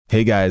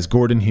Hey guys,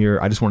 Gordon here.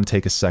 I just want to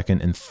take a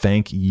second and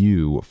thank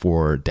you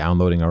for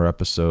downloading our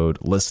episode,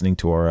 listening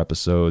to our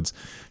episodes,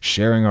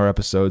 sharing our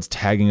episodes,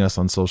 tagging us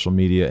on social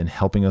media, and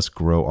helping us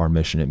grow our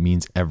mission. It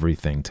means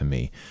everything to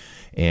me.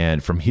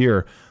 And from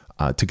here,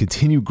 to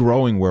continue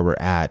growing where we're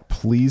at,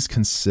 please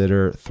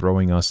consider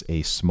throwing us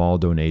a small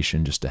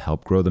donation just to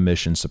help grow the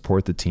mission,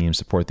 support the team,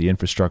 support the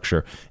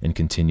infrastructure, and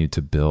continue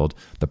to build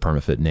the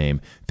PermaFit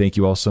name. Thank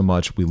you all so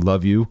much. We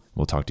love you.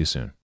 We'll talk to you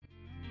soon.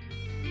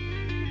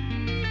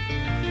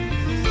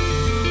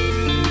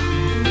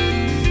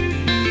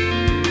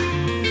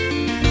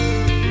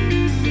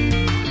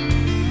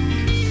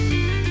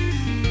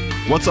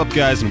 What's up,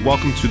 guys, and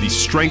welcome to the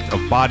Strength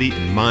of Body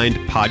and Mind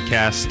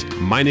podcast.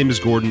 My name is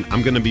Gordon.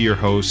 I'm going to be your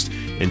host,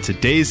 and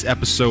today's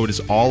episode is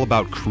all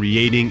about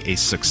creating a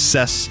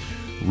success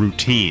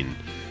routine.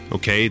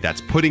 Okay,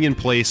 that's putting in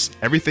place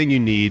everything you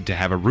need to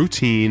have a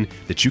routine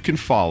that you can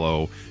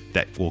follow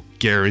that will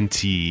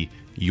guarantee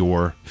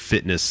your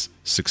fitness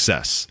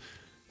success.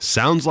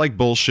 Sounds like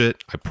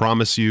bullshit. I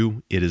promise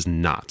you it is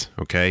not,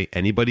 okay?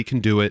 Anybody can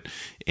do it,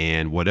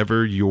 and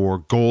whatever your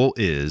goal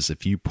is,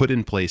 if you put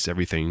in place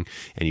everything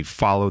and you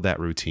follow that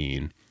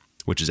routine,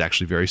 which is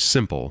actually very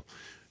simple,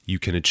 you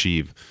can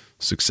achieve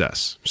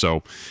success.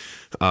 So,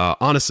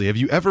 honestly, have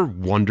you ever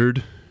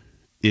wondered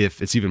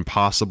if it's even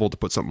possible to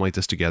put something like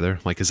this together?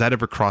 Like, has that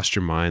ever crossed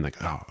your mind?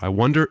 Like, oh, I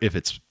wonder if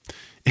it's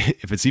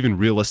even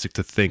realistic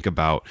to think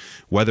about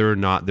whether or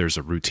not there's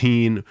a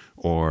routine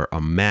or a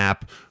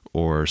map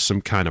or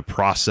some kind of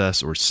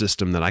process or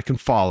system that I can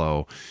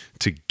follow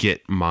to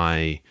get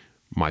my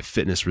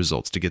fitness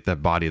results, to get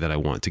that body that I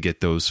want, to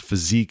get those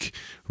physique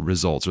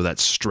results or that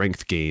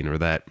strength gain or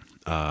that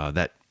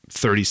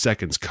 30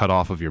 seconds cut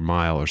off of your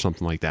mile or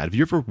something like that. Have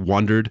you ever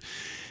wondered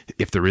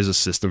if there is a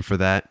system for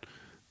that?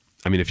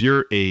 I mean, if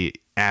you're a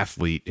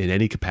athlete in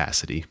any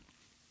capacity,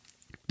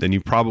 then you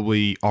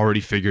probably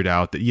already figured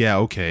out that, yeah,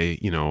 okay,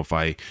 you know, if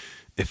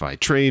I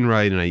train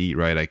right and I eat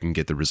right, I can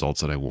get the results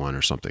that I want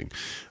or something.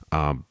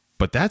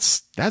 But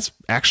that's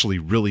actually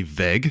really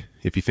vague.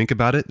 If you think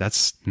about it,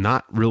 that's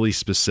not really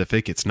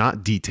specific. It's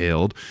not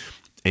detailed,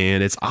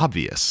 and it's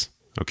obvious.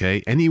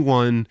 Okay.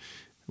 Anyone,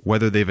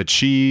 whether they've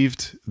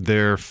achieved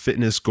their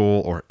fitness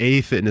goal or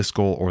a fitness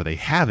goal or they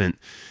haven't,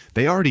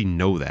 they already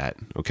know that.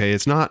 Okay.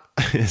 It's not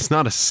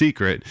a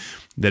secret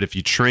that if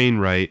you train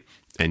right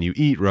and you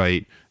eat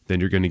right,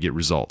 then you're going to get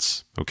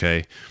results.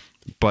 Okay.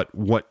 But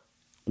what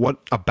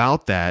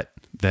about that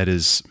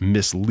is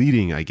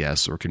misleading, I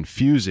guess, or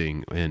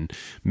confusing and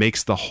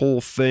makes the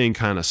whole thing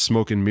kind of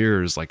smoke and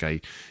mirrors. Like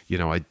I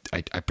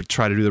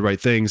try to do the right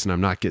things and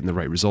I'm not getting the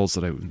right results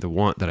that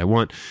I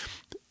want.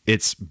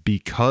 It's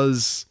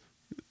because,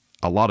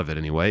 a lot of it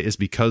anyway, is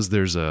because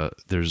there's a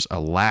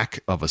lack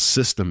of a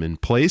system in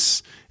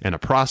place and a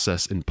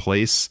process in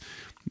place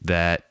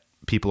that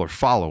people are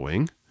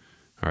following.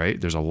 All right.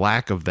 There's a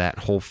lack of that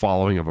whole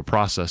following of a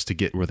process to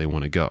get where they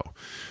want to go.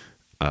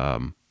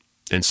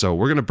 And so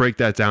we're going to break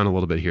that down a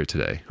little bit here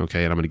today,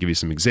 okay? And I'm going to give you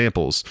some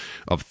examples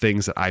of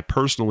things that I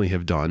personally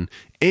have done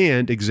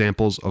and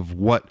examples of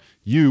what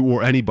you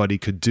or anybody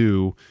could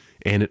do.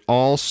 And it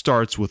all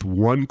starts with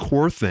one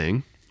core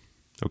thing,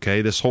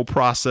 okay? This whole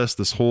process,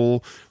 this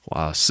whole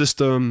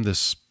system,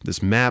 this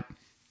map,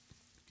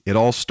 it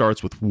all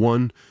starts with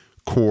one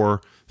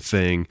core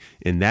thing,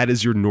 and that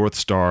is your North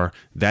Star.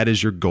 That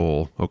is your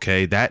goal,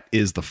 okay? That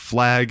is the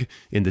flag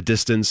in the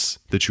distance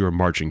that you are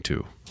marching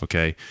to,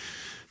 okay?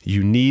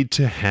 You need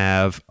to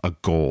have a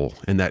goal,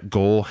 and that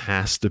goal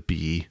has to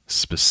be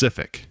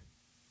specific.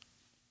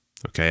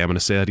 Okay, I'm going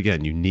to say that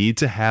again. You need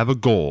to have a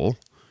goal,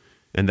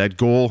 and that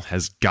goal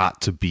has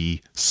got to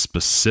be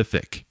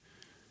specific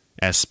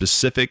as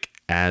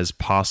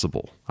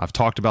possible. I've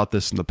talked about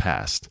this in the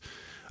past.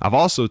 I've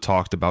also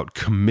talked about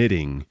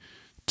committing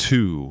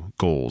to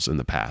goals in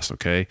the past,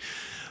 okay,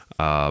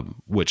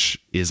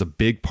 which is a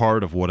big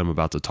part of what I'm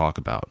about to talk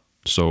about.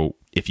 So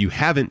if you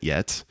haven't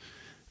yet,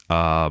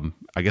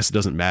 I guess it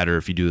doesn't matter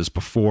if you do this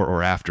before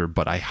or after,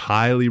 but I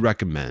highly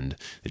recommend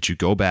that you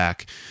go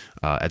back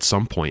at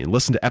some point and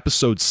listen to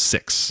episode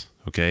 6,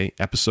 okay?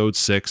 Episode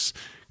 6,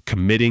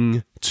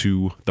 committing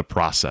to the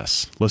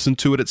process. Listen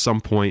to it at some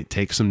point,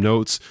 take some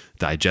notes,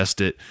 digest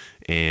it,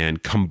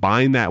 and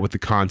combine that with the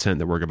content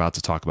that we're about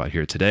to talk about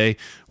here today,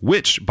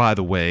 which, by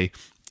the way,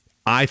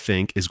 I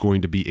think is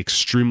going to be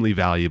extremely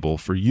valuable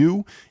for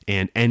you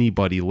and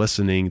anybody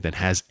listening that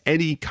has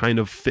any kind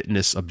of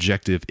fitness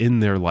objective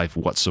in their life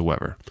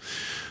whatsoever.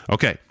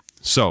 Okay,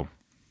 so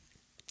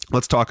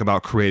let's talk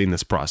about creating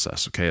this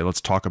process, okay?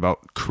 Let's talk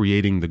about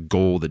creating the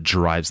goal that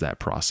drives that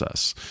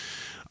process.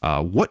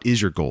 What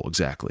is your goal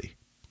exactly?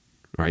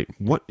 All right,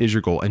 what is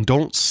your goal? And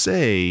don't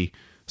say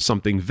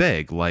something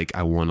vague like,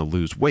 I want to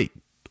lose weight,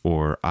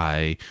 or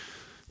I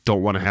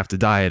don't want to have to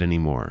diet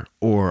anymore,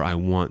 or I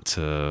want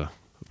to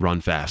run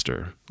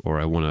faster, or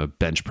I want to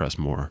bench press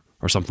more,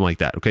 or something like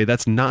that. Okay,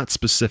 that's not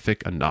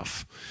specific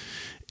enough.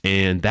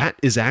 And that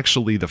is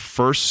actually the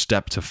first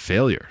step to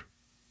failure,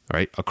 all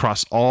right?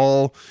 Across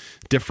all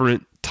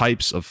different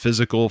types of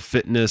physical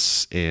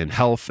fitness and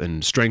health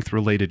and strength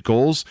related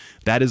goals,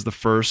 that is the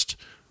first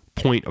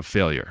point of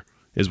failure,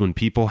 is when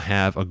people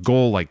have a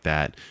goal like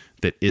that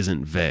that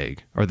isn't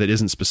vague, or that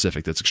isn't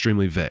specific, that's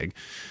extremely vague.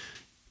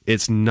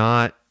 It's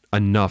not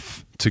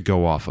enough to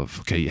go off of.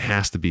 Okay, it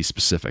has to be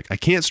specific. I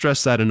can't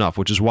stress that enough,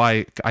 which is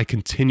why I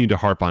continue to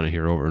harp on it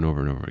here over and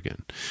over and over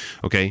again.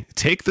 Okay,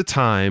 take the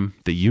time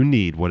that you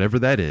need, whatever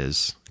that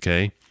is,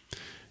 okay,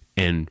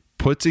 and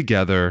put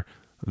together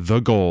the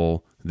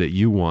goal that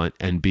you want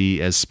and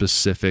be as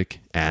specific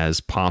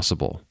as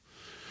possible.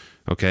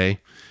 Okay,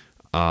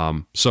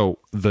 so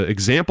the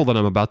example that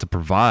I'm about to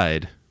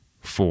provide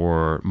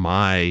for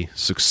my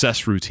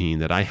success routine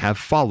that I have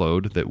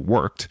followed that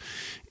worked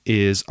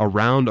is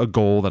around a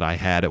goal that I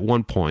had at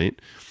one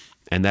point,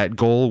 and that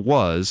goal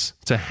was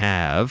to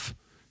have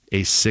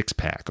a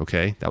six-pack.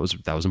 Okay, that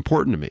was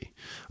important to me.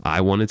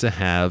 I wanted to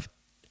have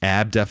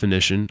ab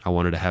definition. I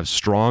wanted to have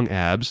strong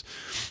abs,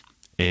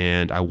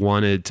 and I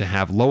wanted to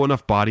have low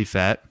enough body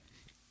fat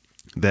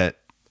that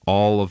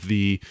all of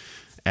the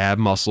ab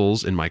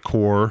muscles in my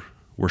core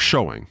were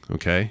showing.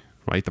 Okay,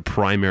 right, the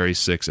primary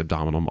 6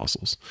 abdominal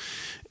muscles.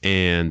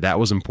 And that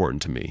was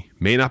important to me.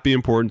 May not be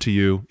important to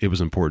you. It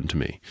was important to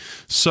me.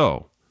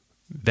 So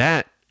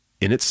that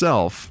in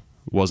itself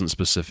wasn't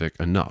specific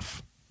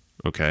enough.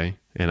 Okay.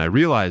 And I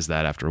realized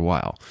that after a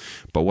while.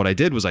 But what I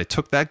did was I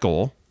took that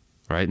goal,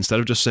 right? Instead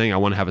of just saying I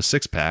want to have a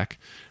 6-pack,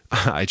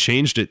 I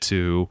changed it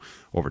to,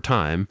 over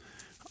time,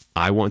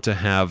 I want to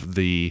have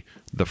the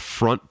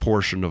front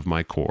portion of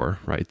my core,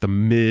 right? The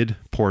mid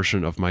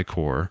portion of my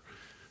core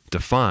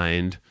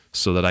defined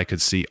so that I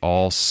could see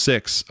all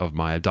 6 of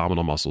my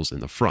abdominal muscles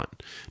in the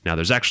front. Now,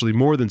 there's actually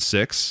more than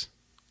 6,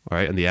 all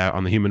right,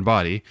 on the human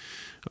body.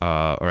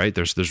 All right,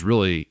 there's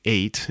really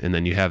 8, and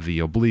then you have the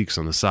obliques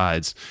on the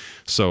sides.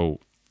 So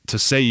to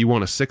say you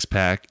want a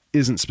 6-pack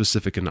isn't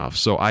specific enough.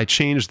 So I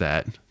changed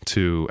that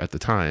to, at the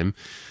time,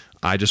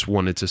 I just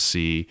wanted to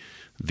see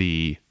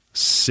the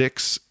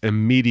 6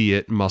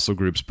 immediate muscle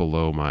groups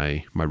below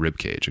my rib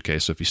cage. Okay,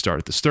 so if you start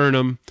at the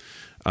sternum,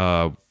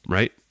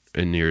 right,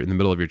 and you're in the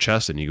middle of your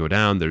chest and you go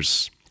down,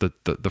 there's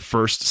the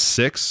first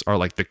 6 are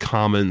like the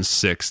common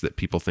 6 that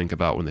people think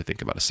about when they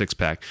think about a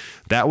 6-pack.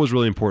 That was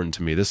really important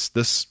to me.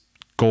 This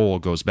goal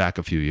goes back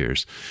a few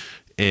years,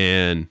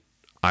 and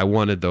I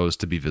wanted those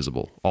to be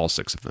visible, all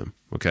 6 of them.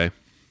 Okay,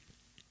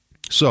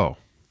 so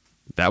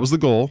that was the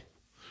goal.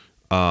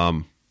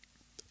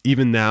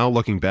 Even now,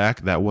 looking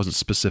back, that wasn't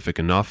specific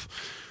enough,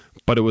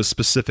 but it was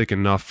specific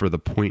enough for the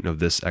point of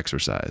this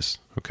exercise.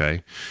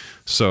 Okay,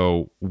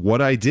 so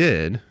what I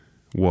did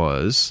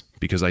was,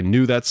 because I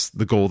knew that's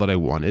the goal that I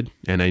wanted,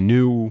 and I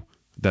knew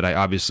that I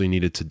obviously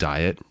needed to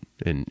diet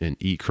and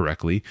eat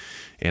correctly,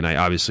 and I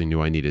obviously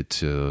knew I needed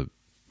to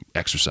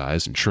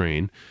exercise and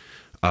train.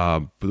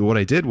 But what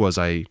I did was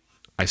I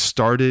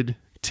started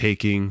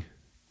taking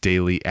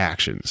daily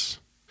actions,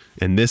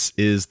 and this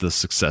is the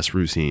success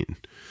routine.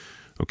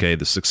 Okay,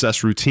 the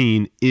success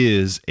routine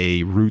is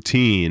a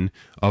routine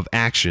of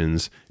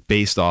actions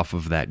based off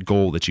of that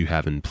goal that you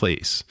have in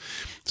place.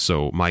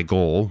 So my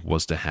goal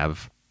was to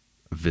have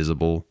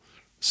visible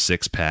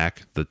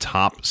 6-pack, the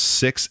top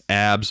 6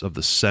 abs of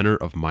the center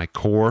of my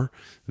core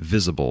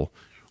visible,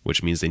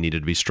 which means they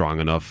needed to be strong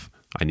enough.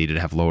 I needed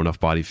to have low enough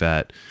body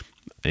fat,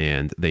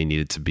 and they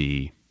needed to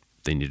be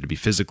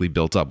physically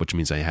built up, which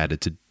means I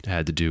had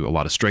to do a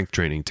lot of strength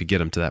training to get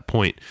them to that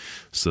point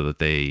so that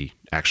they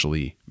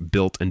actually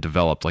built and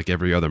developed like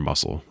every other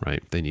muscle,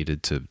 right? They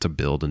needed to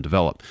build and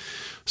develop.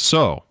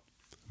 So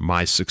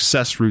my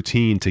success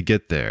routine to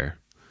get there,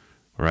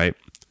 right?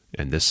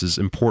 And this is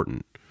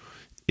important.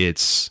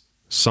 It's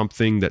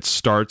something that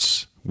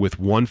starts with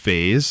one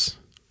phase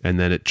and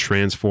then it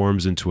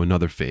transforms into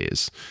another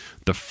phase.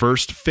 The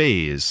first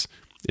phase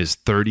is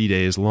 30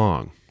 days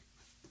long.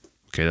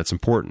 Okay, that's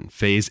important.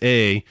 Phase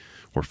A,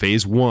 or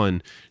phase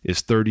 1,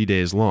 is 30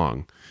 days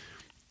long.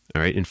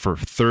 All right, and for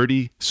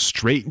 30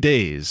 straight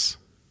days,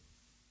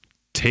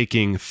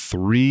 taking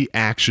 3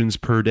 actions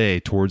per day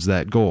towards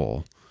that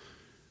goal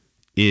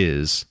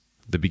is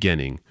the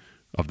beginning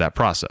of that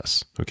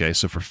process. Okay,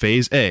 so for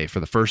phase A,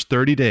 for the first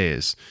 30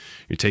 days,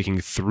 you're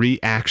taking 3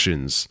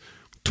 actions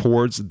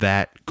towards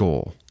that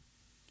goal.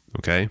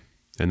 Okay,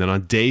 and then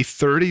on day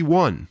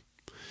 31,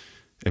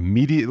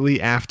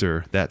 immediately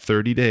after that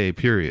 30-day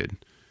period,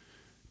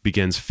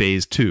 begins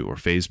phase 2 or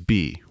phase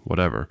B,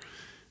 whatever.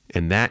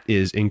 And that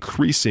is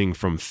increasing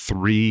from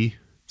 3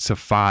 to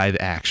 5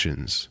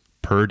 actions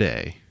per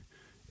day,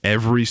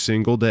 every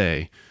single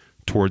day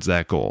towards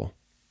that goal.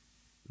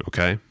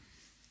 Okay?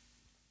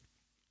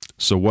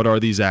 So what are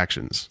these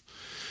actions?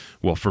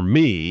 Well, for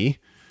me,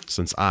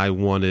 since I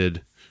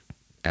wanted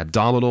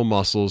abdominal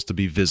muscles to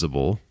be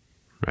visible,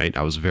 right?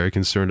 I was very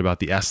concerned about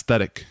the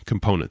aesthetic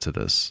component to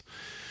this.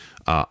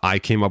 I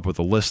came up with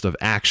a list of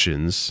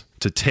actions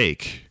to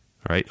take,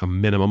 right? A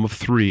minimum of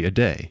 3 a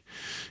day.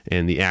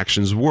 And the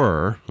actions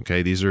were,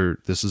 okay,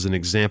 this is an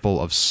example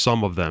of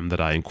some of them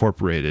that I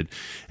incorporated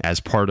as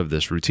part of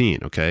this routine,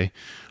 okay?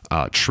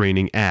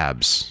 Training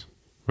abs,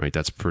 right?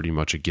 That's pretty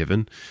much a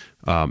given.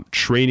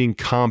 Training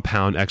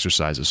compound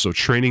exercises. So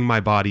training my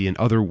body in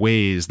other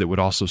ways that would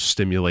also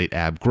stimulate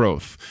ab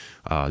growth.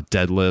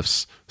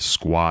 Deadlifts,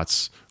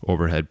 squats,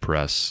 overhead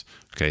press,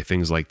 okay,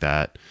 things like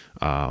that.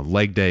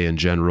 Leg day in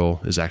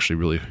general is actually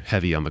really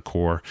heavy on the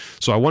core.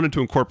 So I wanted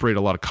to incorporate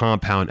a lot of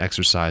compound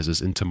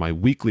exercises into my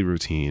weekly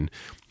routine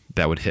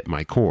that would hit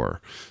my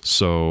core.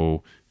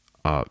 So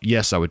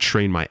yes, I would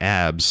train my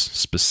abs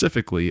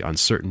specifically on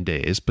certain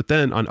days, but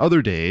then on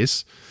other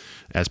days,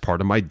 as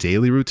part of my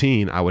daily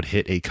routine, I would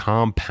hit a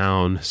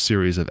compound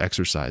series of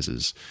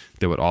exercises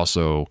that would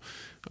also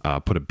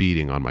put a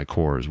beating on my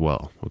core as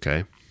well.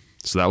 Okay,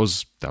 so that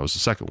was the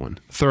second one.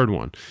 Third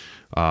one,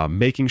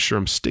 making sure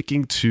I'm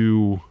sticking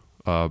to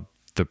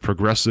the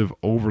progressive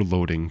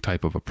overloading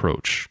type of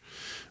approach.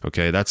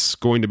 Okay, that's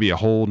going to be a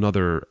whole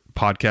nother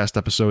podcast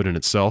episode in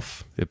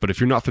itself. But if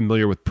you're not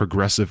familiar with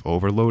progressive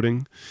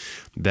overloading,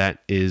 that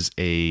is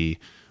a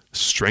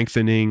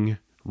strengthening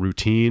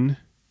routine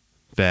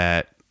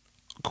that,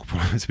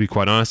 to be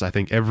quite honest, I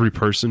think every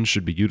person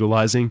should be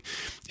utilizing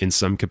in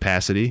some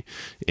capacity.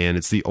 And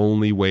it's the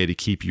only way to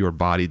keep your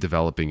body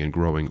developing and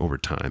growing over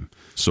time.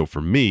 So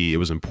for me, it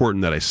was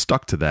important that I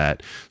stuck to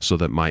that so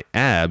that my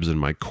abs and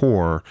my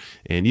core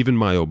and even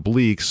my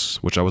obliques,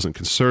 which I wasn't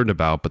concerned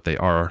about, but they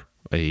are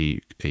a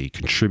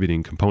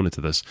contributing component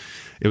to this.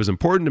 It was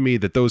important to me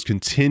that those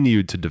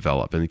continued to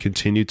develop and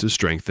continued to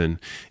strengthen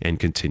and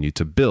continue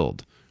to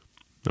build.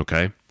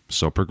 Okay.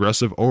 So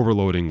progressive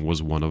overloading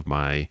was one of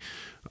my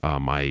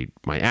my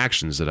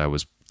actions that I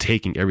was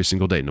taking every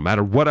single day. No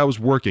matter what I was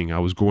working, I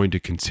was going to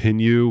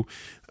continue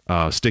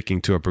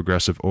sticking to a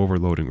progressive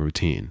overloading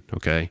routine.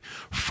 Okay.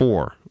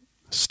 4,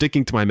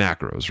 sticking to my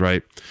macros,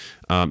 right?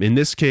 In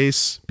this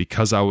case,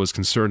 because I was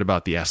concerned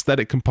about the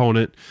aesthetic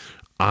component,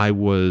 I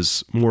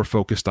was more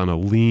focused on a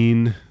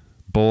lean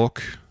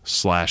bulk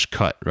 /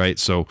 cut, right?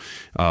 So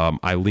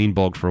I lean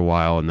bulked for a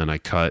while and then I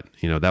cut.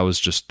 That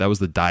was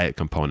the diet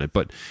component.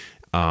 But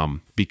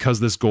because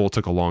this goal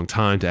took a long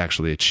time to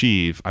actually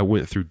achieve, I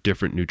went through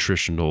different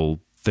nutritional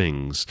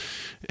things.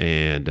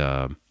 And,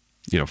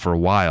 for a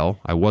while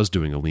I was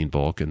doing a lean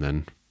bulk, and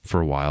then for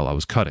a while I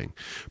was cutting.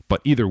 But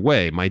either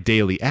way, my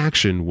daily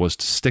action was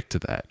to stick to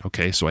that.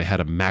 Okay. So I had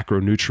a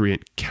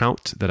macronutrient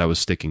count that I was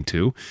sticking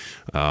to.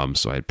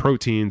 So I had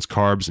proteins,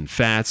 carbs, and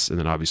fats, and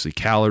then obviously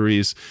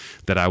calories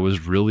that I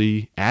was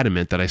really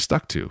adamant that I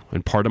stuck to.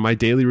 And part of my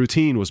daily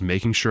routine was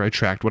making sure I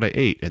tracked what I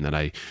ate, and then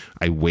I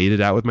weighed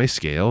it out with my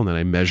scale, and then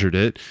I measured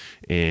it,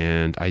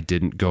 and I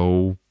didn't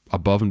go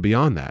above and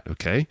beyond that.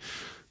 Okay.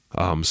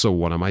 So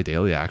one of my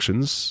daily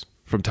actions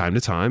from time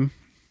to time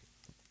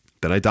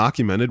that I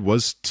documented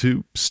was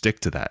to stick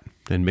to that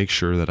and make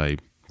sure that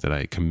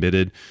I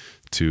committed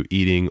to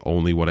eating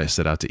only what I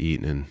set out to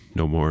eat, and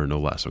no more, no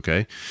less.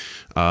 Okay.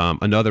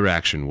 Another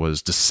action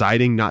was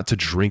deciding not to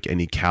drink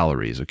any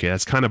calories. Okay.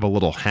 That's kind of a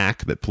little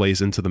hack that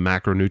plays into the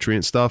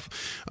macronutrient stuff.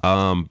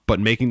 But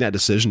making that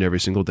decision every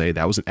single day,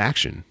 that was an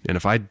action. And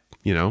if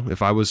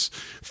I was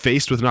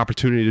faced with an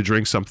opportunity to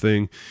drink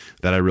something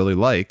that I really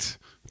liked,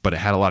 but it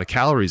had a lot of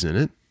calories in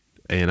it,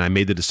 and I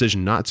made the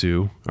decision not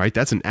to, right?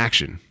 That's an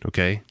action,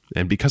 okay?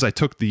 And because I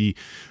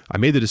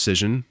made the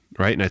decision,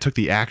 right? And I took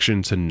the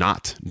action to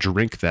not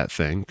drink that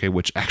thing, okay?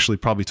 Which actually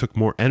probably took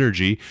more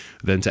energy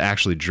than to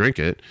actually drink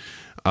it.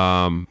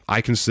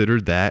 I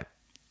considered that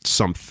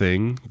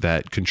something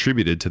that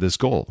contributed to this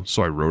goal.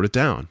 So I wrote it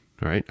down,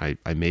 right?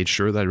 I made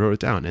sure that I wrote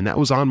it down, and that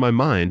was on my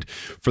mind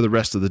for the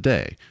rest of the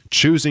day.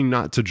 Choosing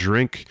not to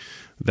drink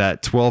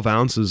that 12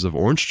 ounces of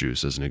orange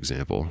juice as an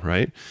example,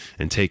 right?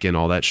 And take in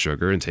all that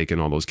sugar and take in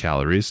all those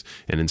calories,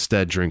 and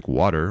instead drink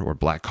water or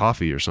black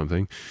coffee or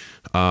something.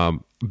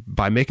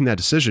 By making that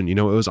decision,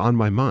 it was on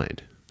my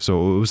mind.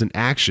 So it was an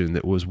action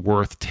that was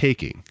worth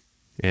taking,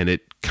 and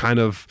it kind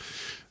of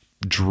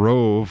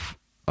drove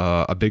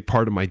a big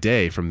part of my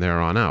day from there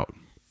on out,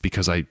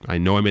 because I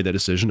know I made that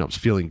decision. I was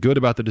feeling good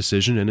about the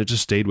decision, and it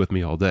just stayed with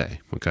me all day.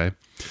 Okay.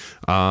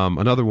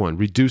 Another one,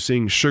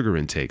 reducing sugar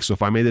intake. So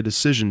if I made the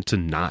decision to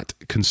not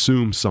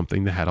consume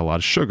something that had a lot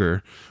of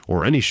sugar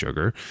or any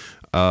sugar,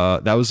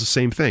 that was the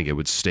same thing. It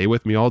would stay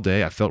with me all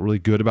day. I felt really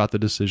good about the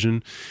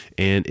decision,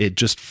 and it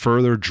just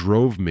further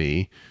drove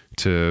me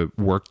to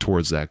work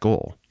towards that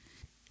goal.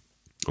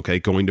 Okay.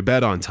 Going to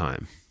bed on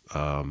time.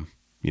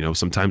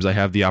 Sometimes I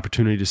have the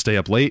opportunity to stay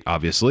up late,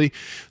 obviously,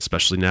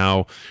 especially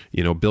now,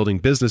 building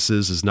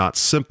businesses is not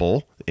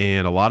simple.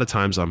 And a lot of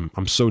times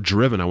I'm so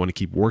driven. I want to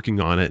keep working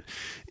on it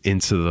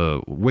into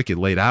the wicked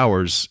late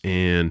hours,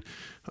 and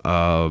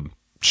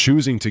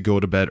choosing to go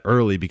to bed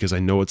early because I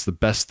know it's the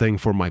best thing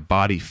for my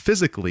body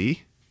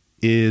physically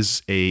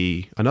is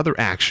another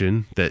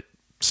action that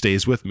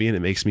stays with me, and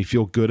it makes me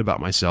feel good about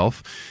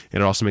myself.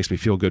 And it also makes me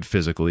feel good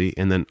physically.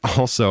 And then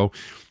also,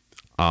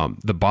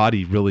 the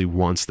body really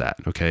wants that.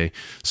 Okay.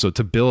 So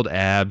to build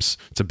abs,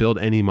 to build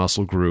any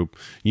muscle group,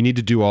 you need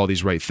to do all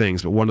these right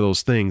things. But one of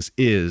those things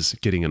is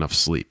getting enough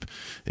sleep.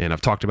 And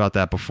I've talked about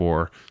that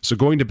before. So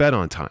going to bed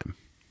on time,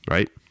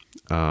 right?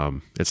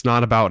 It's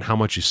not about how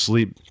much you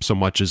sleep so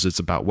much as it's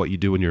about what you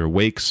do when you're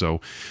awake.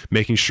 So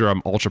making sure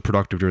I'm ultra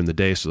productive during the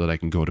day so that I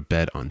can go to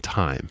bed on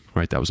time,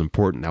 right? That was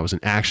important. That was an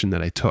action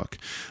that I took.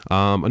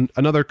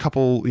 Another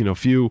couple,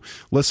 few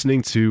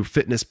listening to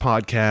fitness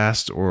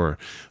podcasts or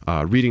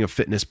reading a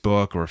fitness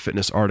book or a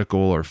fitness article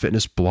or a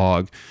fitness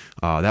blog.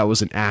 That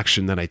was an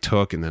action that I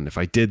took. And then if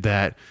I did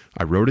that,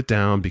 I wrote it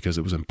down because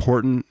it was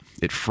important.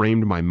 It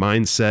framed my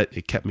mindset.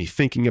 It kept me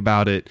thinking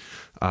about it.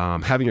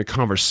 Having a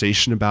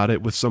conversation about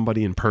it with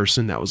somebody in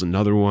person, that was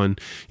another one.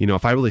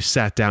 If I really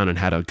sat down and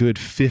had a good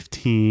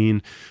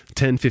 10,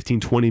 15,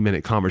 20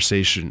 minute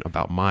conversation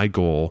about my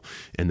goal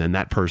and then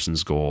that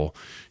person's goal,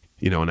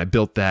 and I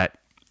built that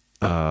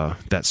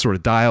sort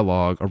of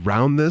dialogue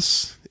around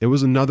this, it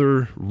was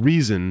another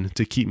reason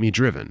to keep me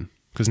driven.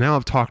 Because now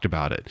I've talked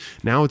about it.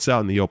 Now it's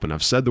out in the open.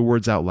 I've said the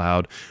words out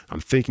loud.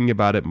 I'm thinking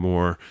about it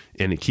more,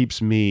 and it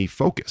keeps me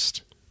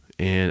focused.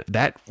 And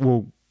that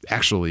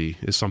actually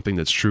is something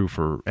that's true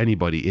for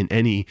anybody in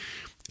any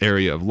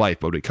area of life.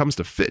 But when it comes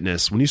to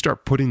fitness, when you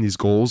start putting these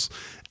goals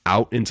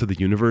out into the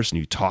universe and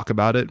you talk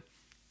about it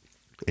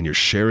and you're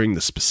sharing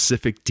the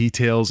specific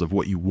details of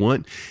what you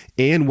want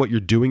and what you're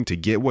doing to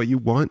get what you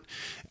want,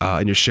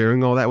 and you're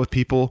sharing all that with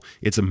people,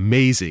 it's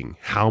amazing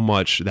how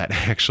much that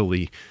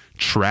actually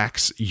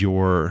tracks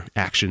your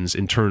actions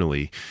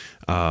internally.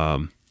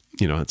 It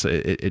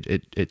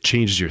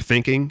changes your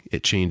thinking,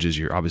 it changes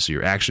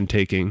your action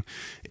taking,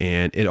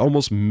 and it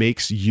almost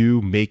makes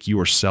you make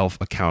yourself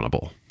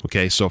accountable.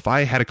 Okay. So if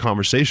I had a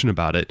conversation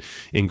about it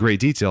in great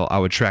detail, I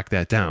would track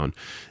that down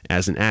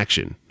as an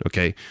action.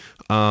 Okay.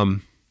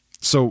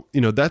 So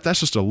that's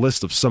just a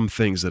list of some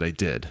things that I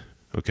did.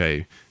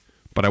 Okay.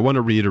 But I want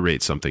to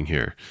reiterate something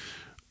here.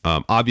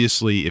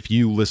 Obviously, if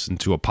you listen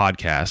to a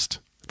podcast,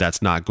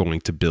 that's not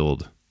going to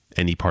build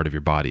any part of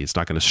your body. It's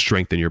not going to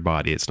strengthen your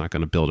body. It's not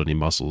going to build any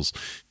muscles.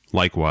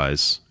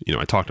 Likewise,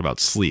 I talked about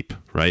sleep,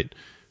 right?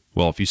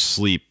 Well, if you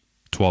sleep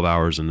 12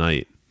 hours a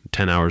night,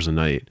 10 hours a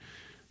night,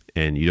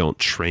 and you don't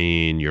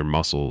train your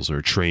muscles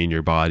or train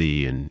your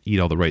body and eat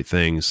all the right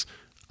things,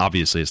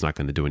 obviously it's not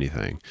going to do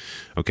anything.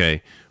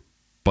 Okay.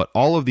 But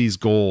all of these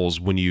goals,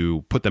 when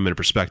you put them in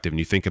perspective and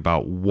you think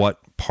about what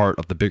part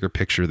of the bigger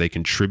picture they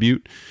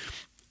contribute,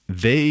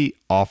 they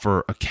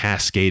offer a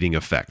cascading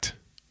effect.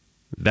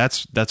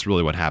 That's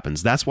really what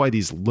happens. That's why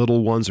these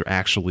little ones are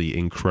actually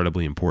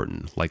incredibly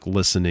important, like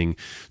listening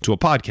to a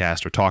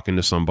podcast or talking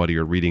to somebody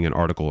or reading an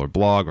article or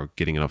blog or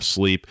getting enough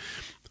sleep.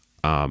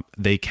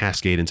 They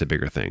cascade into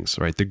bigger things,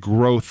 right? The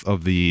growth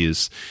of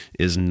these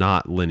is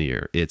not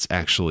linear. It's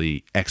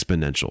actually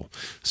exponential.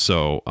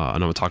 So, and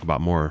I'm going to talk about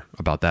more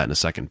about that in a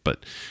second,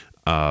 but,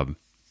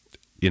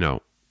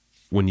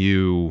 when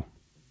you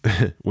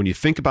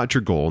think about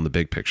your goal in the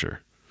big picture,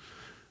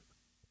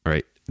 all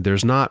right,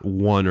 there's not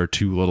one or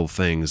two little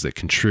things that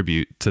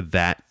contribute to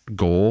that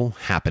goal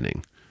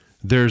happening.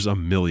 There's a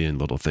million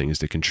little things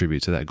that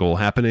contribute to that goal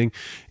happening.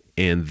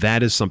 And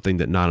that is something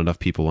that not enough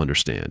people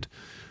understand.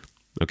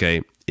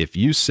 Okay. If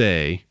you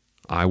say,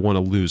 I want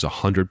to lose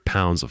 100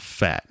 pounds of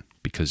fat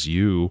because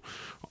you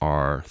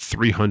are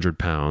 300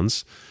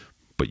 pounds,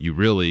 but you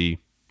really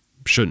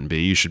shouldn't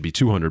be. You should be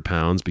 200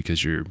 pounds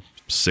because you're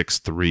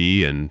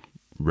 6'3" and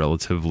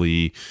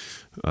relatively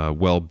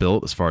well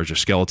built as far as your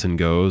skeleton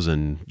goes,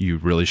 and you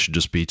really should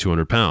just be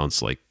 200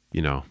 pounds.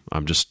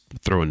 I'm just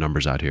throwing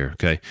numbers out here.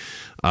 Okay.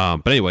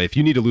 But anyway, if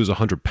you need to lose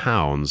 100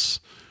 pounds,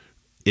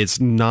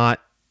 it's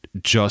not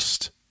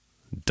just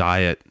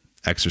diet,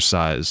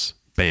 exercise,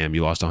 bam,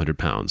 you lost 100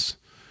 pounds.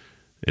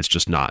 It's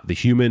just not. The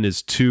human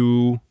is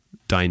too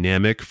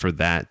dynamic for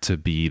that to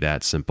be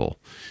that simple.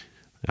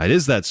 It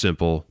is that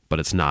simple, but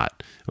it's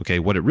not. Okay.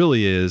 What it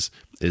really is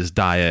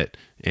diet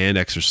and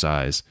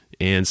exercise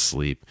and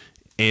sleep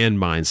and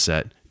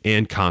mindset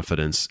and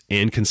confidence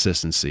and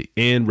consistency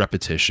and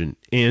repetition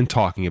and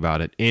talking about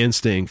it and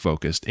staying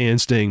focused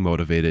and staying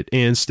motivated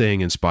and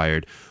staying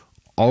inspired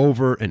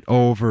over and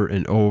over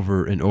and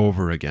over and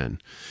over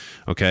again.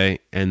 Okay.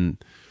 And,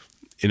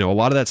 a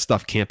lot of that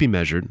stuff can't be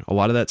measured. A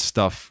lot of that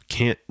stuff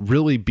can't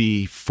really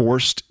be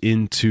forced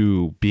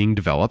into being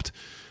developed,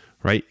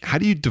 right? How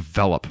do you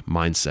develop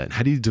mindset?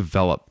 How do you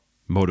develop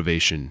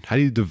motivation? How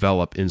do you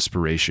develop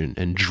inspiration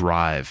and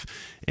drive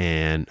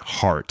and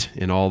heart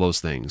and all those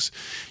things?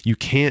 You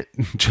can't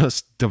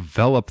just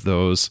develop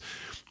those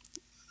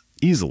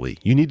easily.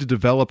 You need to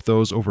develop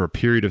those over a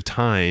period of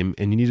time,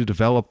 and you need to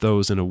develop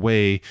those in a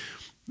way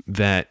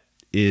that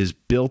is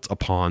built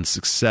upon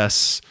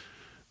success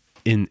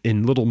in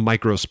little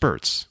micro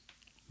spurts.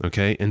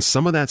 Okay. And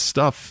some of that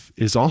stuff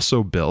is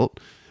also built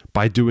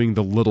by doing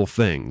the little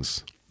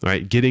things,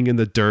 right? Getting in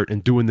the dirt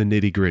and doing the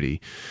nitty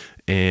gritty.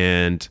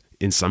 And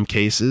in some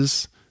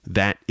cases,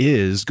 that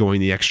is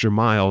going the extra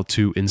mile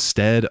to,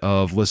 instead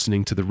of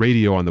listening to the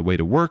radio on the way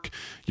to work,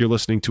 you're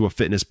listening to a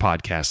fitness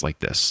podcast like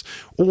this.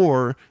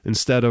 Or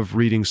instead of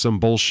reading some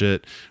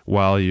bullshit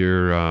while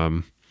you're,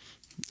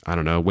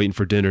 waiting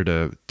for dinner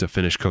to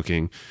finish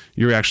cooking,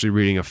 you're actually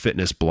reading a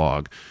fitness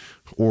blog,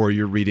 or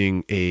you're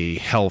reading a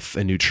health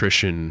and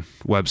nutrition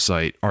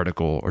website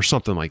article or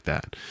something like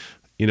that.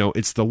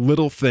 It's the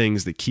little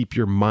things that keep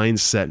your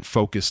mindset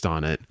focused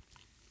on it,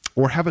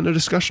 or having a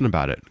discussion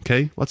about it.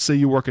 Okay. Let's say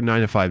you work a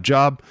 9-to-5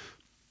 job.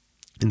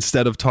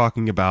 Instead of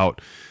talking about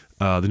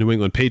the New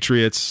England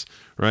Patriots,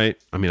 right?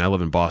 I mean, I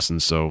live in Boston,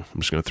 so I'm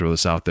just going to throw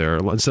this out there.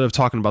 Instead of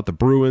talking about the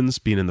Bruins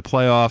being in the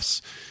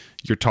playoffs,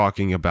 you're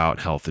talking about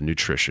health and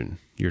nutrition.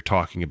 You're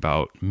talking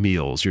about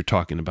meals. You're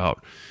talking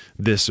about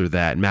this or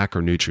that,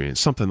 macronutrients,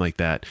 something like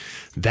that.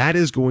 That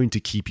is going to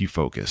keep you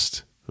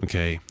focused,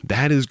 okay?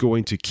 That is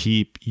going to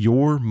keep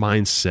your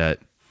mindset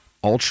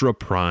ultra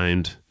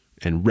primed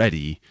and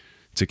ready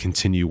to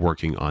continue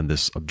working on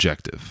this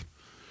objective,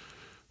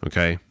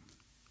 okay?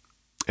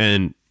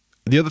 And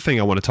the other thing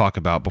I want to talk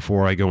about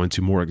before I go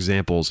into more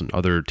examples and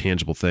other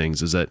tangible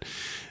things is that,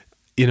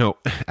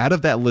 out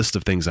of that list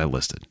of things I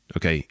listed,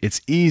 okay,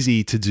 it's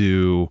easy to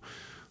do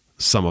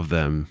some of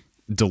them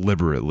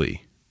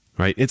deliberately,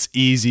 right? It's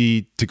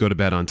easy to go to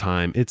bed on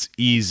time. It's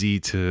easy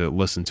to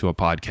listen to a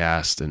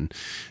podcast, and,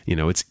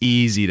 it's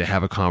easy to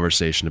have a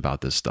conversation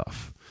about this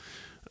stuff.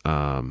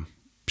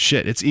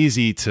 It's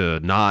easy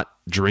to not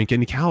drink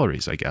any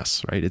calories, I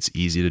guess, right? It's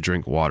easy to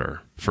drink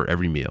water for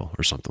every meal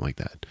or something like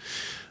that.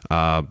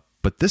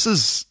 But this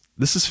is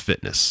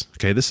fitness,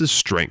 okay? This is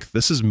strength.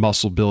 This is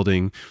muscle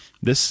building.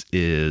 This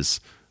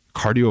is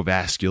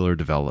cardiovascular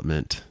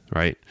development,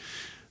 right?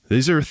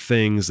 These are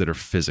things that are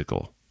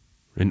physical.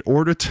 In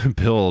order to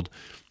build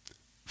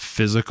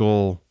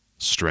physical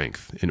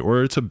strength, in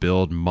order to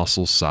build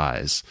muscle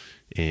size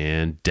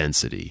and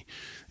density,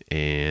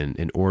 and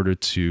in order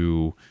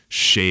to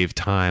shave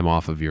time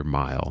off of your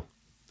mile,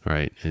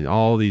 right? And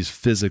all these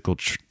physical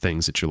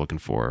things that you're looking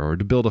for, or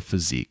to build a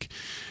physique,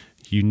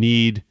 you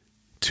need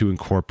to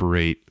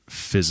incorporate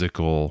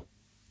physical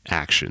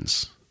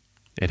actions.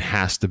 It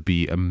has to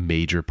be a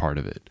major part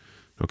of it.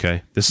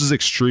 Okay. This is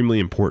extremely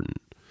important.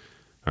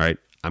 All right.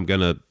 I'm going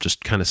to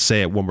just kind of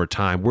say it one more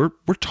time.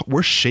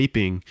 We're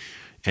shaping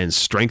and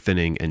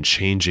strengthening and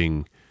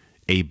changing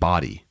a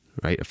body,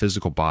 right? A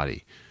physical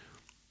body,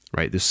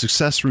 right? The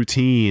success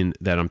routine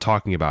that I'm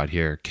talking about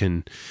here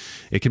can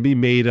be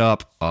made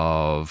up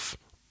of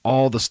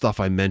all the stuff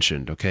I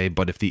mentioned, okay?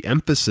 But if the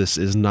emphasis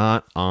is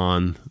not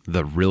on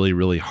the really,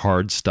 really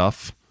hard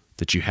stuff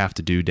that you have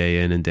to do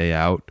day in and day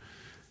out,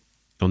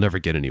 you'll never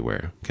get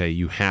anywhere, okay?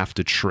 You have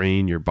to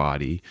train your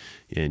body,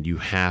 and you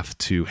have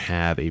to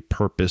have a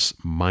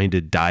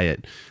purpose-minded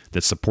diet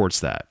that supports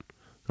that,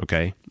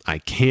 okay? I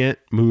can't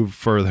move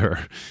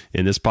further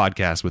in this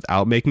podcast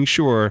without making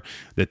sure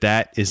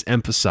that is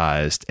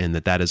emphasized and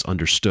that is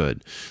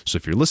understood. So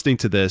if you're listening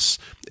to this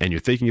and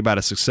you're thinking about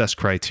a success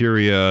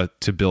criteria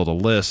to build a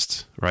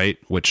list, right,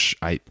 which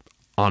I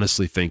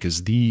honestly think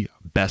is the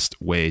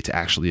best way to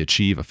actually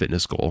achieve a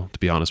fitness goal, to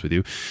be honest with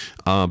you.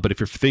 But if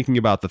you're thinking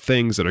about the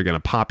things that are going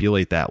to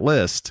populate that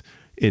list,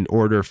 in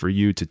order for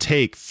you to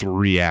take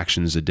 3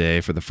 actions a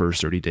day for the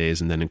first 30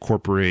 days and then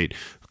incorporate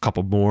a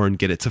couple more and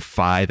get it to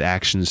 5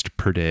 actions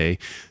per day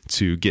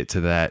to get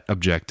to that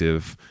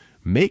objective,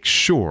 make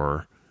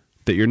sure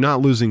that you're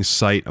not losing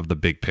sight of the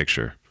big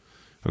picture.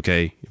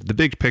 Okay? If the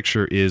big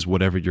picture is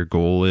whatever your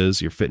goal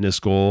is, your fitness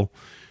goal,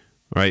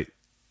 right?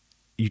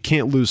 You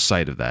can't lose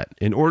sight of that.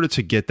 In order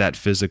to get that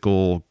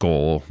physical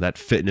goal, that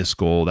fitness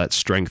goal, that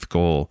strength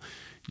goal,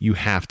 you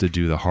have to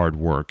do the hard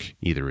work,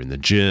 either in the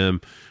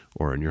gym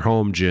or in your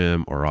home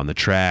gym or on the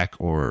track,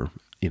 or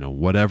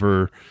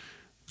whatever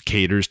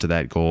caters to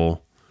that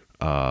goal,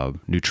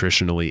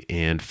 nutritionally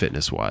and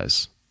fitness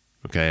wise.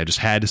 Okay. I just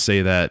had to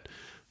say that.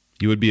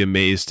 You would be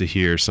amazed to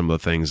hear some of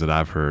the things that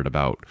I've heard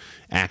about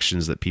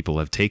actions that people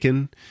have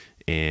taken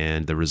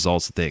and the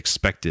results that they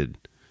expected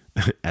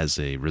as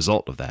a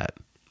result of that.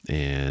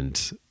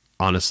 And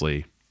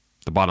honestly,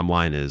 the bottom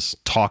line is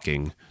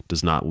talking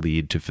does not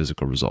lead to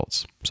physical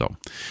results. So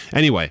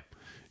anyway,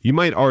 you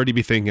might already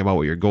be thinking about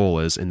what your goal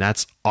is, and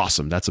that's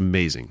awesome. That's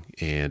amazing.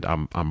 And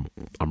I'm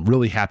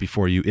really happy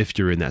for you if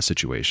you're in that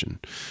situation,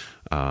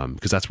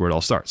 because that's where it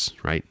all starts,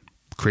 right?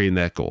 Creating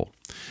that goal.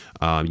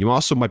 You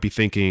also might be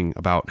thinking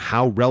about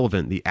how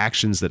relevant the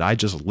actions that I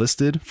just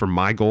listed for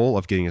my goal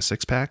of getting a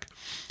 6-pack.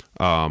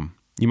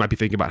 You might be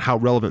thinking about how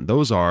relevant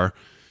those are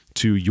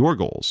to your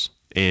goals.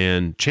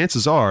 And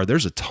chances are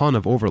there's a ton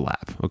of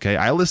overlap. Okay.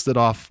 I listed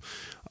off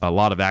a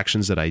lot of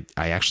actions that I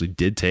actually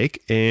did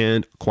take.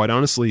 And quite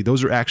honestly,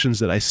 those are actions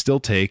that I still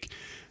take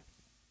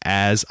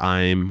as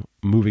I'm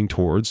moving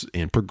towards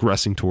and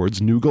progressing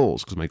towards new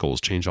goals, because my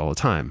goals change all the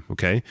time.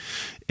 Okay.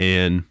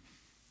 And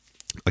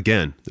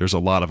again, there's a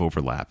lot of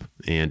overlap,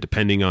 and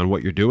depending on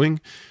what you're doing,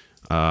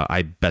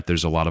 I bet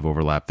there's a lot of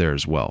overlap there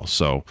as well.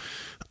 So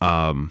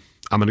I'm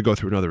going to go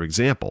through another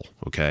example.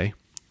 Okay.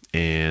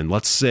 And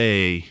let's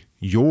say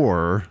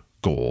your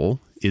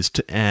goal is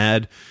to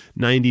add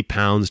 90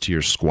 pounds to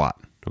your squat.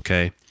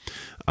 Okay.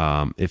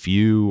 If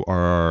you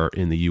are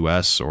in the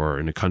US or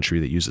in a country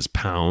that uses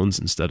pounds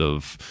instead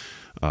of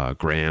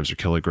grams or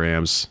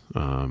kilograms,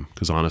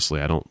 because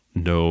honestly, I don't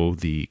know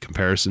the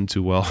comparison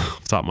too well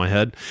off the top of my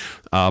head.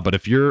 But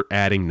if you're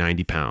adding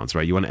 90 pounds,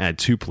 right, you want to add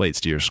 2 plates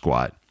to your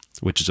squat,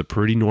 which is a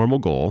pretty normal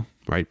goal,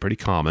 right? Pretty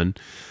common.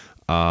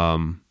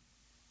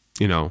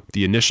 the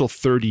initial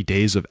 30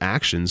 days of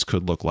actions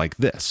could look like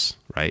this,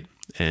 right?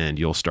 And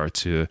you'll start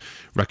to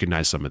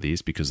recognize some of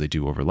these because they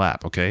do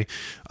overlap, okay?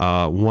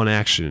 One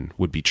action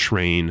would be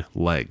train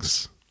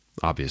legs,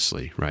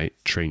 obviously, right?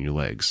 Train your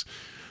legs.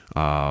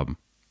 The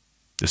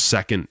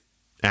second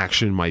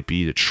action might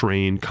be to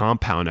train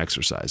compound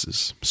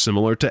exercises,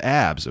 similar to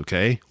abs,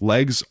 okay?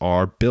 Legs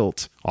are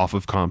built off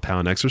of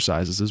compound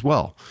exercises as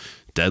well.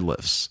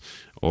 Deadlifts,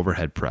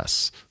 overhead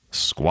press,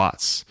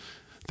 squats,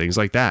 things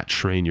like that.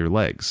 Train your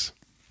legs.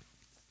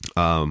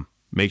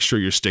 Make sure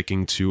you're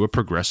sticking to a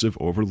progressive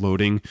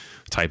overloading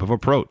type of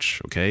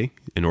approach, okay?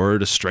 In order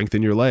to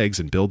strengthen your legs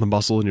and build the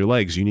muscle in your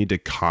legs, you need to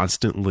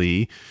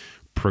constantly,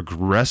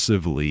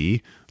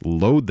 progressively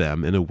load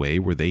them in a way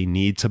where they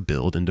need to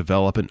build and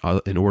develop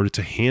in order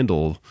to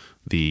handle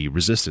the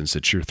resistance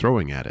that you're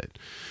throwing at it.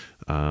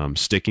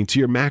 Sticking to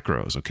your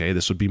macros, okay?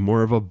 This would be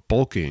more of a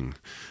bulking,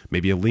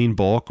 maybe a lean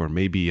bulk or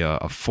maybe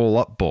a full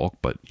up bulk,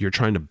 but you're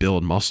trying to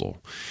build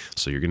muscle.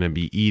 So you're going to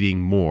be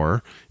eating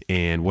more,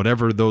 and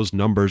whatever those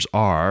numbers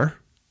are,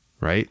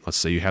 right? Let's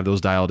say you have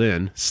those dialed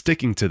in,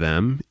 sticking to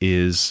them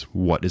is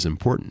what is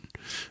important.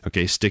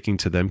 Okay, sticking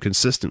to them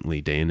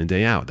consistently day in and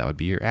day out. That would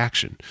be your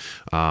action.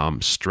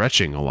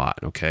 Stretching a lot,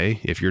 okay?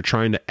 If you're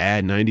trying to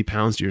add 90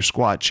 pounds to your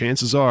squat,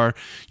 chances are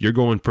you're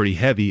going pretty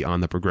heavy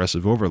on the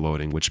progressive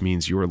overloading, which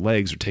means your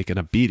legs are taking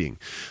a beating.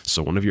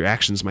 So one of your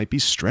actions might be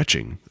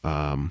stretching.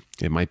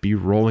 It might be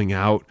rolling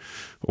out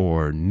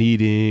or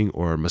kneading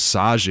or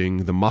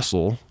massaging the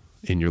muscle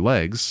in your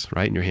legs,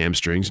 right? In your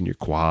hamstrings and your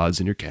quads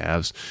and your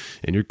calves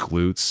and your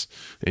glutes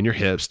and your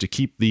hips to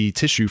keep the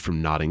tissue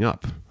from knotting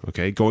up.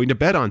 Okay. Going to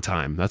bed on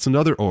time. That's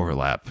another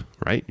overlap,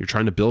 right? You're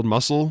trying to build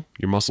muscle.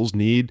 Your muscles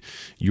need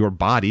your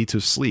body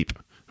to sleep,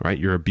 right?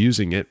 You're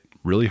abusing it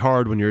really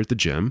hard when you're at the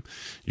gym.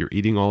 You're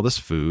eating all this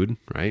food,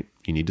 right?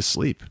 You need to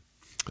sleep.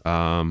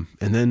 And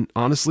then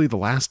honestly, the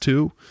last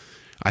two,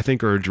 I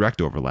think, are a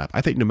direct overlap. I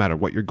think no matter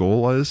what your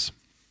goal is,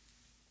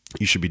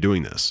 you should be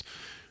doing this.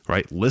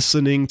 Right?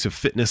 Listening to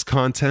fitness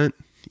content,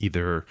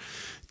 either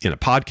in a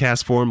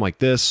podcast form like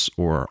this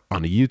or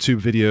on a YouTube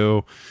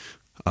video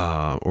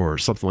or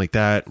something like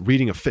that,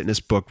 reading a fitness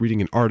book, reading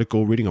an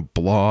article, reading a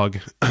blog,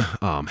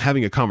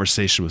 having a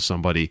conversation with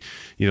somebody,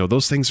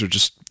 those things are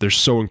they're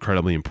so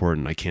incredibly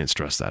important. I can't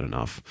stress that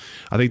enough.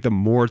 I think the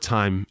more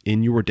time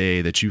in your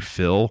day that you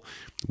fill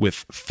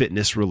with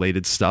fitness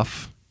related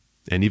stuff,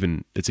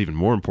 and it's even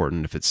more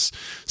important if it's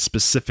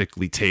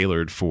specifically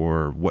tailored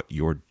for what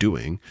you're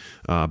doing.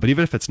 But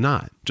even if it's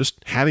not, just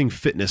having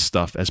fitness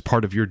stuff as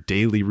part of your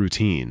daily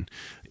routine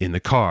in the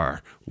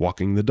car,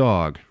 walking the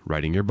dog,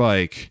 riding your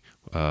bike,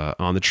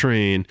 on the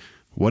train,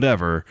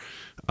 whatever.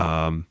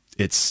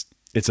 It's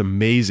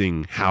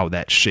amazing how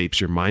that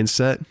shapes your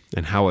mindset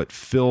and how it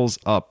fills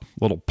up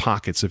little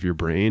pockets of your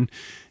brain.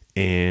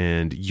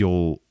 And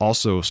you'll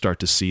also start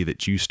to see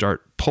that you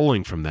start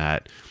pulling from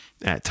that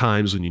at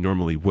times when you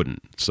normally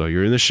wouldn't. So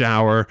you're in the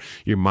shower,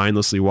 you're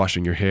mindlessly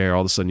washing your hair, all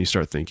of a sudden you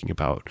start thinking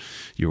about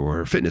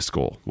your fitness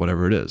goal,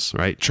 whatever it is,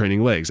 right?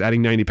 Training legs,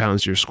 adding 90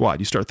 pounds to your squat.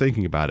 You start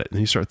thinking about it, and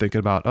you start thinking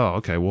about, oh,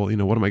 okay, well,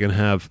 what am I going to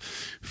have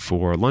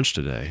for lunch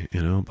today?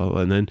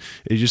 And then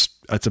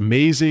it's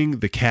amazing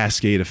the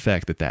cascade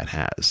effect that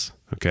has,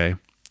 okay?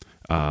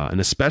 And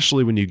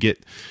especially when you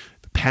get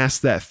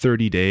past that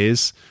 30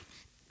 days,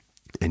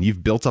 and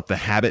you've built up the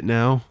habit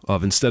now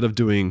of, instead of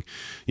doing,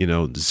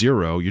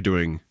 0, you're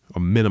doing a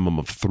minimum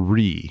of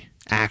 3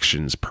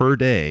 actions per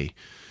day,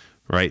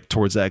 right,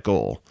 towards that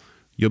goal.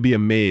 You'll be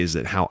amazed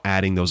at how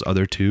adding those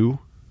other 2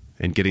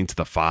 and getting to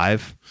the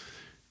 5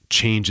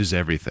 changes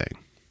everything,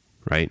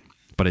 right?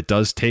 But it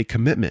does take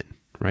commitment,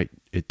 right?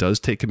 It does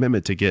take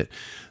commitment to get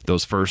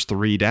those first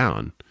 3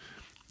 down.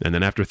 And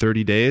then after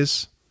 30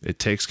 days, it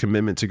takes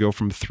commitment to go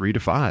from 3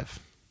 to 5.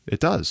 It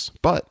does.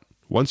 But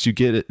once you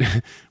get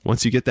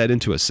that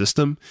into a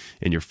system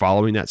and you're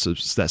following that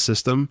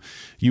system,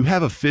 you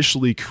have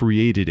officially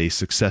created a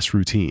success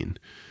routine,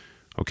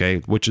 okay?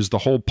 Which is the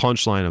whole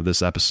punchline of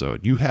this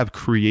episode. You have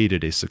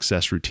created a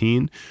success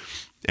routine.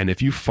 And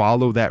if you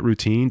follow that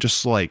routine,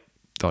 just like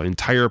the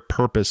entire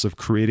purpose of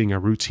creating a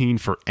routine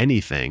for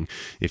anything,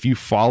 if you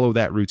follow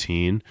that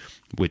routine,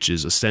 which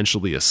is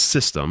essentially a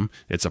system,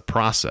 it's a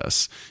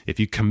process. If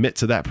you commit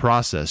to that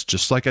process,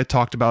 just like I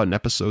talked about in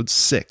episode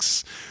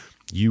 6,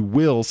 you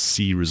will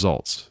see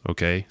results,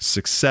 okay?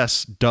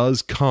 Success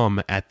does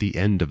come at the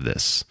end of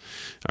this,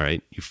 all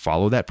right? You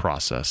follow that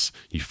process,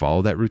 you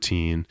follow that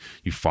routine,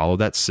 you follow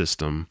that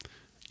system,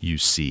 you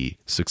see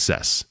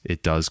success.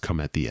 It does come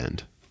at the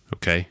end,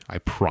 okay? I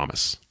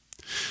promise.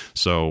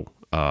 So,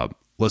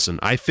 listen,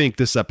 I think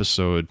this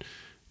episode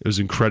was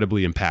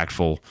incredibly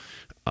impactful.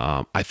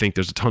 I think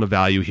there's a ton of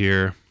value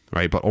here,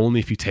 right? But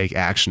only if you take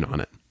action on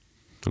it,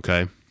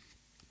 okay?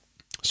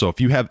 So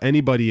if you have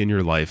anybody in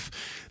your life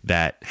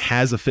that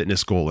has a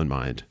fitness goal in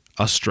mind,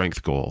 a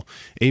strength goal,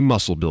 a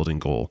muscle building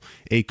goal,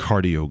 a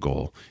cardio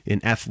goal,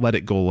 an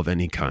athletic goal of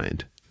any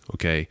kind,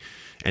 okay,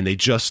 and they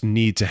just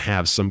need to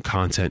have some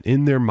content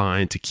in their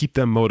mind to keep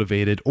them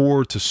motivated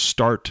or to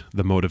start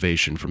the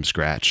motivation from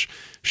scratch,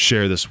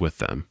 share this with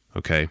them,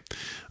 Okay.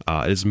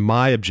 It is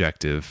my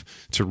objective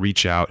to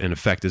reach out and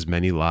affect as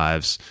many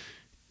lives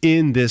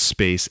in this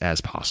space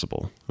as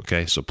possible.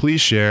 Okay. So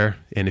please share.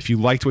 And if you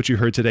liked what you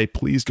heard today,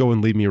 please go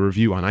and leave me a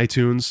review on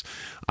iTunes.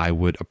 I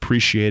would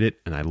appreciate it.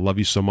 And I love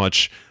you so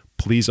much.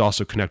 Please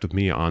also connect with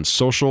me on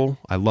social.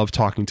 I love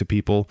talking to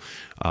people.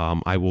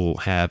 I will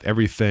have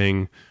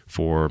everything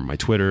for my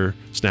Twitter,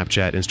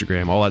 Snapchat,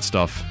 Instagram, all that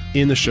stuff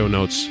in the show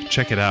notes.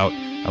 Check it out.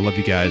 I love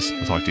you guys.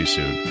 I'll talk to you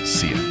soon.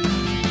 See ya.